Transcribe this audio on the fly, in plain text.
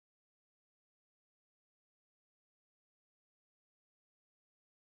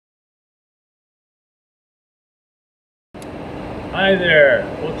Hi there.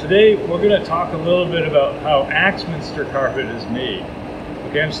 Well, today we're going to talk a little bit about how Axminster carpet is made.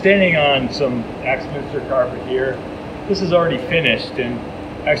 Okay, I'm standing on some Axminster carpet here. This is already finished, and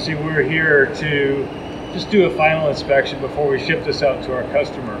actually we're here to just do a final inspection before we ship this out to our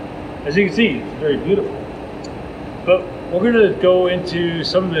customer. As you can see, it's very beautiful. But we're going to go into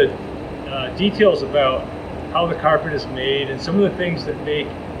some of the details about how the carpet is made and some of the things that make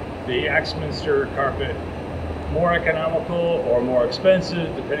the Axminster carpet more economical or more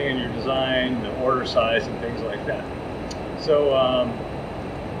expensive depending on your design, the order size, and things like that. So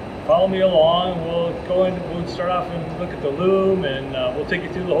follow me along. We'll start off and look at the loom, and we'll take you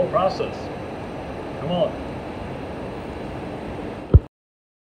through the whole process. Come on.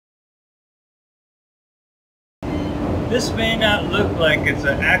 This may not look like it's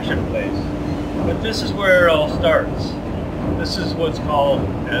an action place, but this is where it all starts. This is what's called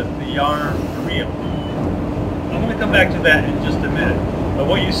as the yarn reel. I'm going to come back to that in just a minute. But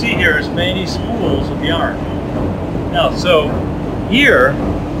what you see here is many spools of yarn. Now, so here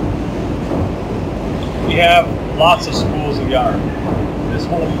we have lots of spools of yarn. This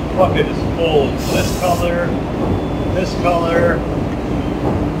whole bucket is full of this color,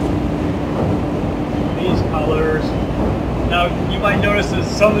 these colors. Now, you might notice that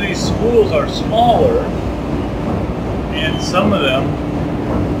some of these spools are smaller and some of them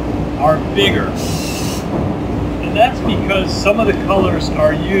are bigger. And that's because some of the colors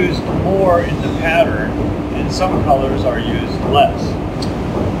are used more in the pattern and some colors are used less.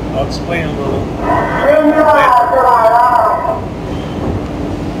 I'll explain a little later.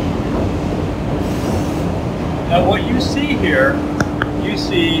 Now what you see here, you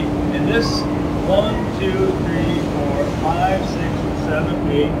see in this 1, 2, 3, 4, 5, 6,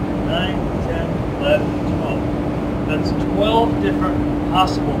 7, 8, 9, 10, 11, 12. That's 12 different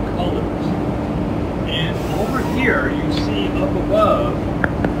possible colors. And over here, you see up above,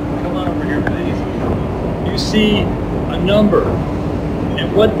 come on over here please, you see a number.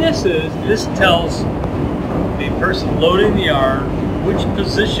 And what this is, this tells the person loading the yarn which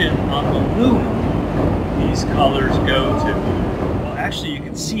position on the loom these colors go to. Well, actually you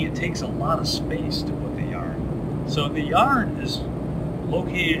can see it takes a lot of space to put the yarn. So the yarn is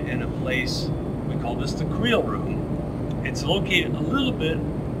located in a place, we call this the creel room. It's located a little bit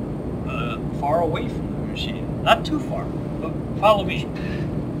far away from the machine. Not too far, but follow me.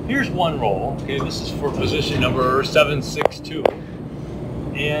 Here's one roll. Okay, this is for position number 762.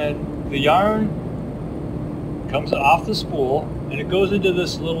 And the yarn comes off the spool and it goes into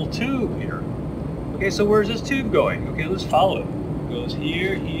this little tube here. Okay, so where's this tube going? Okay, let's follow it. It goes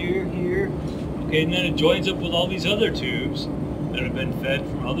here, here, here. Okay, and then it joins up with all these other tubes that have been fed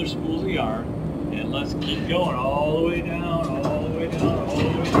from other spools of yarn. And let's keep going all the way down, all the way down, all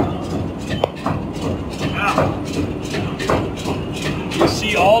the way down. Now, you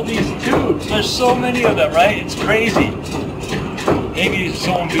see all these tubes. There's so many of them, right? It's crazy. Maybe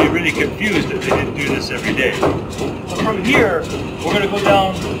someone would be really confused if they didn't do this every day. But from here, we're going to go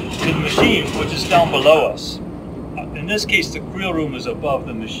down to the machine, which is down below us. In this case, the creel room is above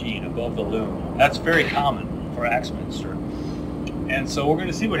the machine, above the loom. That's very common for Axminster. And so we're going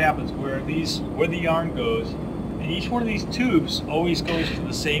to see what happens where the yarn goes. And each one of these tubes always goes to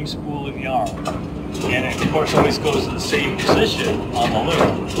the same spool of yarn. And it, of course, always goes to the same position on the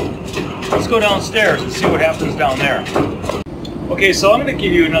loom. Let's go downstairs and see what happens down there. Okay, so I'm going to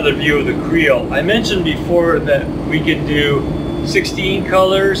give you another view of the creel. I mentioned before that we can do 16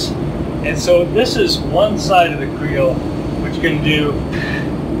 colors. And so this is one side of the creel which can do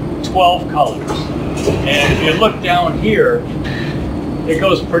 12 colors. And if you look down here, it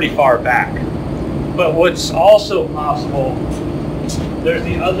goes pretty far back. But what's also possible, there's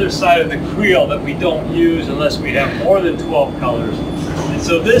the other side of the creel that we don't use unless we have more than 12 colors. And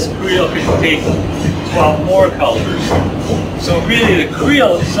so this creel can take 12 more colors. So really the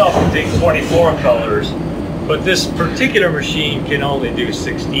creel itself can take 24 colors, but this particular machine can only do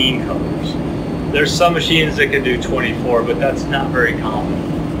 16 colors. There's some machines that can do 24, but that's not very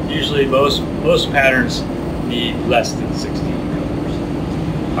common. Usually most patterns need less than 16 colors.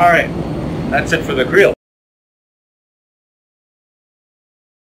 All right, that's it for the creel.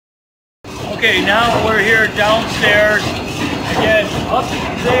 Okay, now we're here downstairs. Again, up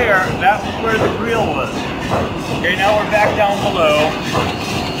there, that was where the creel was. Okay, now we're back down below.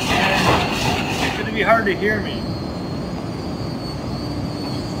 And it's going to be hard to hear me.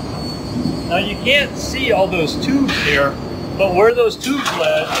 Now you can't see all those tubes here, but where those tubes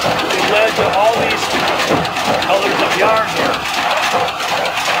led, they led to all these colors of yarn here.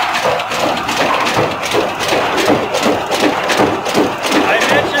 I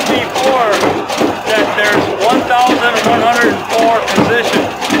mentioned before that there's 1,104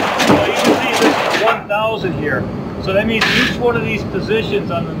 here. So that means each one of these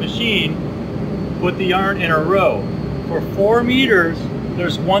positions on the machine put the yarn in a row. For 4 meters,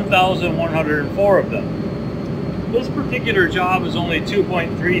 there's 1,104 of them. This particular job is only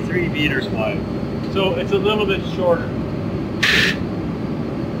 2.33 meters wide, so it's a little bit shorter.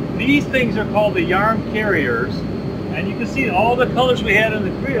 These things are called the yarn carriers, and you can see all the colors we had in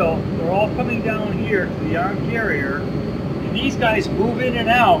the creel, they're all coming down here to the yarn carrier, and these guys move in and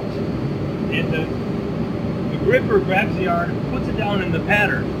out, and the gripper grabs the yarn and puts it down in the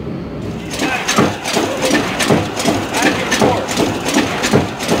pattern. Back and forth.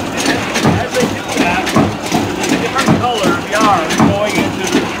 And as they do that, there's a different color of yarn going into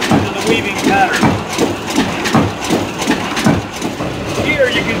the weaving pattern. Here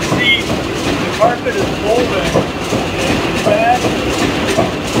you can see the carpet is woven in red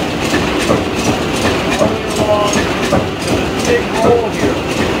all the way along to this big hole here.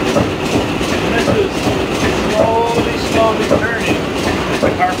 And this is slowly turning as the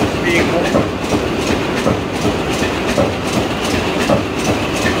carpet's being woven.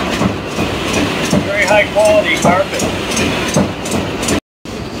 Very high quality carpet.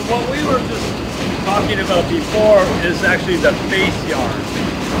 So what we were just talking about before is actually the face yarn.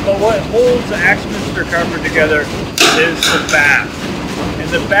 But what holds the Axminster carpet together is the back. And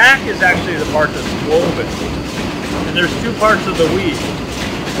the back is actually the part that's woven. And there's 2 parts of the weave.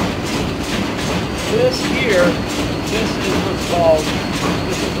 This here, this is what's called,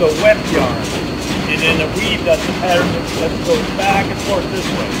 this is the wet yarn. And in the weave, that's the pattern that goes back and forth this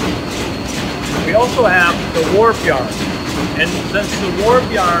way. We also have the warp yarn. And since the warp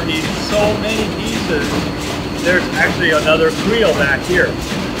yarn needs so many pieces, there's actually another creel back here.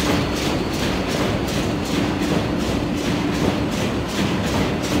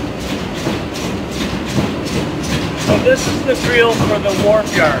 So this is the creel for the warp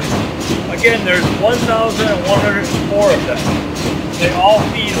yarn. Again, there's 1,104 of them. They all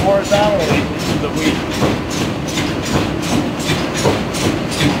feed horizontally into the weave.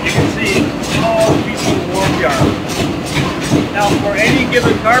 You can see all pieces of warp yarn. Now, for any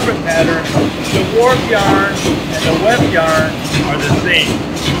given carpet pattern, the warp yarn and the weft yarn are the same.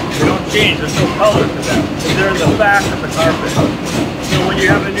 They don't change. There's no color to them. They're in the back of the carpet. So when you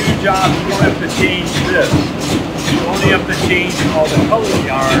have a new job, you don't have to change this. You only have to change all the colored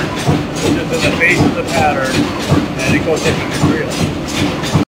yarn, which is in the base of the pattern, and it goes into the creel.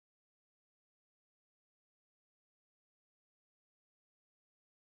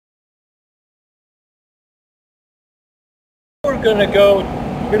 We're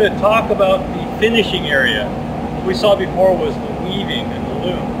going to talk about the finishing area. What we saw before was the weaving and the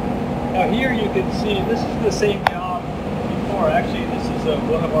loom. Now here you can see this is the same job before. Actually, this is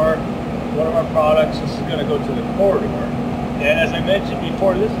one of our products. This is going to go to the corridor. And as I mentioned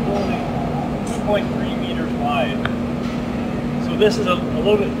before, this is only 2.3 meters wide. So this is a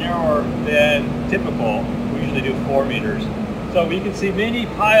little bit narrower than typical. We usually do 4 meters. So you can see many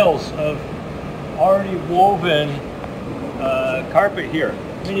piles of already woven carpet here,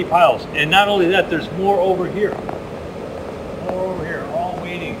 many piles. And not only that, there's more over here. All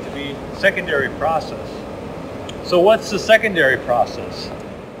waiting to be secondary process. So what's the secondary process?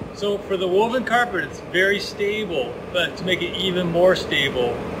 So for the woven carpet, it's very stable, but to make it even more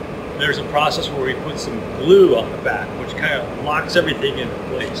stable, there's a process where we put some glue on the back, which kind of locks everything into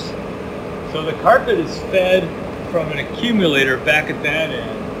place. So the carpet is fed from an accumulator back at that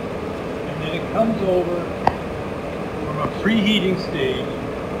end, and then it comes over from a preheating stage,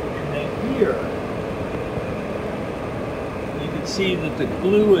 and then here, you can see that the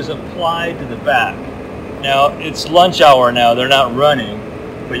glue is applied to the back. Now, it's lunch hour now, they're not running,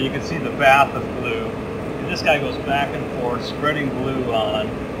 but you can see the bath of glue. And this guy goes back and forth, spreading glue on,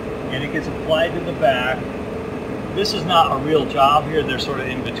 and it gets applied to the back. This is not a real job here, they're sort of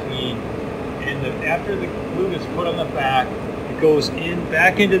in between. And after the glue gets put on the back, it goes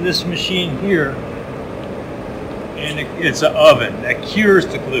back into this machine here, and it's an oven that cures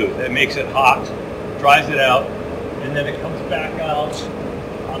the glue, that makes it hot, dries it out, and then it comes back out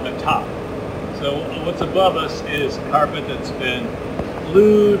on the top. So what's above us is carpet that's been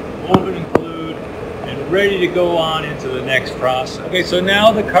glued, woven and glued, and ready to go on into the next process. Okay, so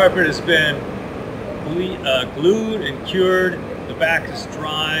now the carpet has been glued and cured, the back is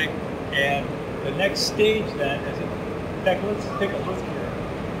dry, and the next stage then is, in fact, let's take a look here.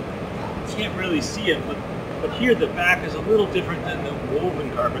 You can't really see it, but here the back is a little different than the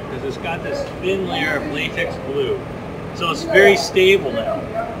woven carpet because it's got this thin layer of latex glue. So it's very stable now.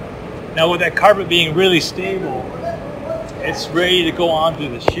 Now with that carpet being really stable, it's ready to go on through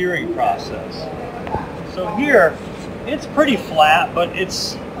the shearing process. So here, it's pretty flat, but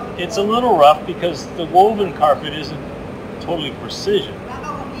it's it's a little rough because the woven carpet isn't totally precision.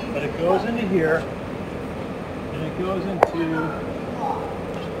 But it goes into here, and it goes into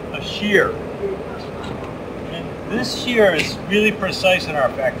a shear. And this shear is really precise in our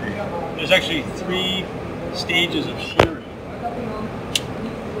factory. There's actually 3 stages of shearing.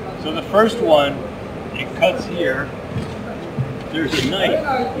 So the first one, it cuts here. There's a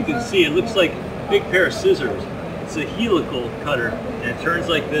knife. You can see it looks like a big pair of scissors. It's a helical cutter, and it turns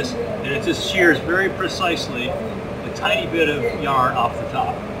like this, and it just shears very precisely a tiny bit of yarn off the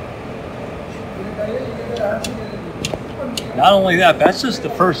top. Not only that, that's just the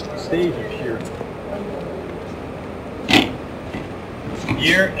first stage of shearing.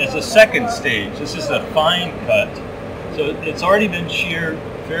 Here is a second stage. This is a fine cut. So it's already been sheared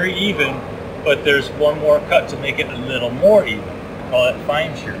very even, but there's one more cut to make it a little more even. We call it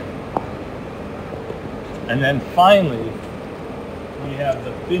fine shearing. And then finally, we have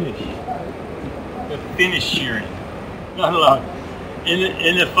the finish shearing. Not allowed.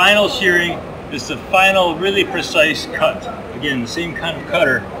 In the final shearing, it's the final really precise cut. Again, the same kind of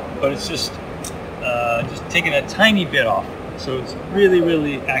cutter, but it's just taking a tiny bit off. So it's really,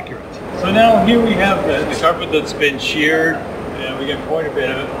 really accurate. So now here we have the carpet that's been sheared, and we get quite a bit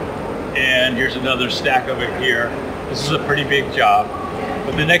of it. And here's another stack of it here. This is a pretty big job.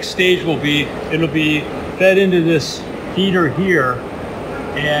 But the next stage will be, it'll be fed into this heater here,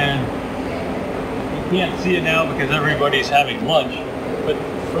 and you can't see it now because everybody's having lunch. But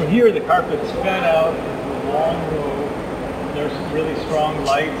from here, the carpet's fed out in a long row. There's really strong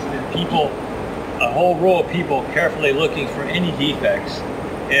lights, and people, a whole row of people carefully looking for any defects.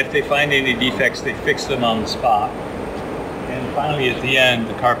 And if they find any defects, they fix them on the spot. And finally, at the end,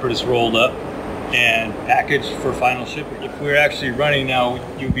 the carpet is rolled up and packaged for final shipping. If we're actually running now,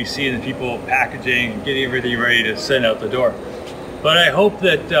 you'll be seeing the people packaging and getting everything ready to send out the door. But I hope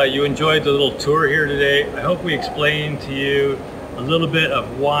that you enjoyed the little tour here today. I hope we explained to you a little bit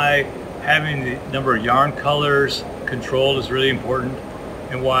of why having the number of yarn colors controlled is really important,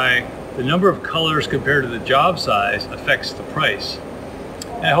 and why the number of colors compared to the job size affects the price.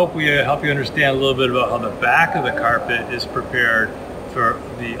 And I hope we help you understand a little bit about how the back of the carpet is prepared for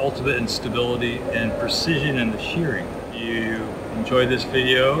the ultimate in stability and precision in the shearing. If you enjoyed this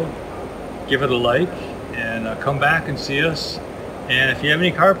video, give it a like, and come back and see us. And if you have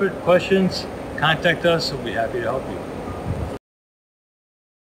any carpet questions, contact us. We'll be happy to help you.